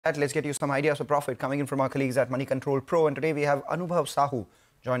Let's get you some ideas for profit coming in from our colleagues at Moneycontrol Pro. And today we have Anubhav Sahu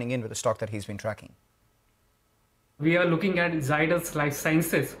joining in with the stock that he's been tracking. We are looking at Zydus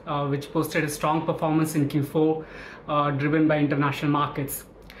Lifesciences, which posted a strong performance in Q4, driven by international markets.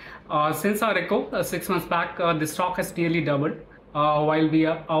 Since our record 6 months back, the stock has nearly doubled. While we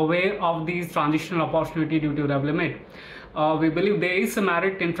are aware of these transitional opportunity due to Revlimid, we believe there is a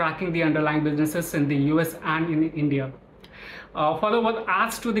merit in tracking the underlying businesses in the US and in India. Further, what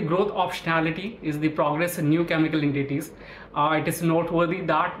adds to the growth optionality is the progress in new chemical entities. It is noteworthy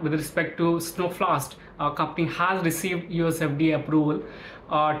that with respect to Snowflast, our company has received US FDA approval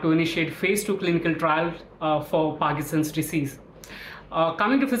to initiate phase 2 clinical trials for Parkinson's disease.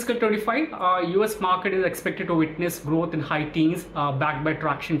 Coming to fiscal 25, US market is expected to witness growth in high teens, backed by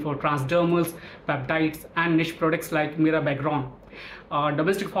traction for transdermals, peptides, and niche products like mirabegron.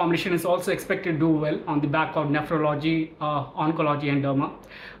 Domestic formulation is also expected to do well on the back of nephrology, oncology, and derma.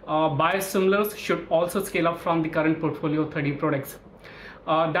 Biosimilars should also scale up from the current portfolio of 30 products.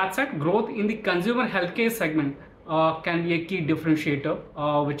 That said, growth in the consumer healthcare segment can be a key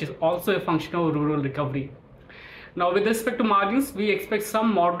differentiator, which is also a function of rural recovery. Now, with respect to margins, we expect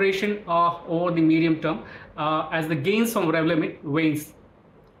some moderation over the medium term as the gains from Revlimid wanes.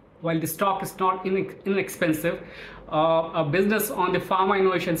 While the stock is not inexpensive, a business on the pharma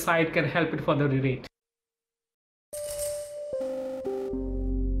innovation side can help it further re-rate.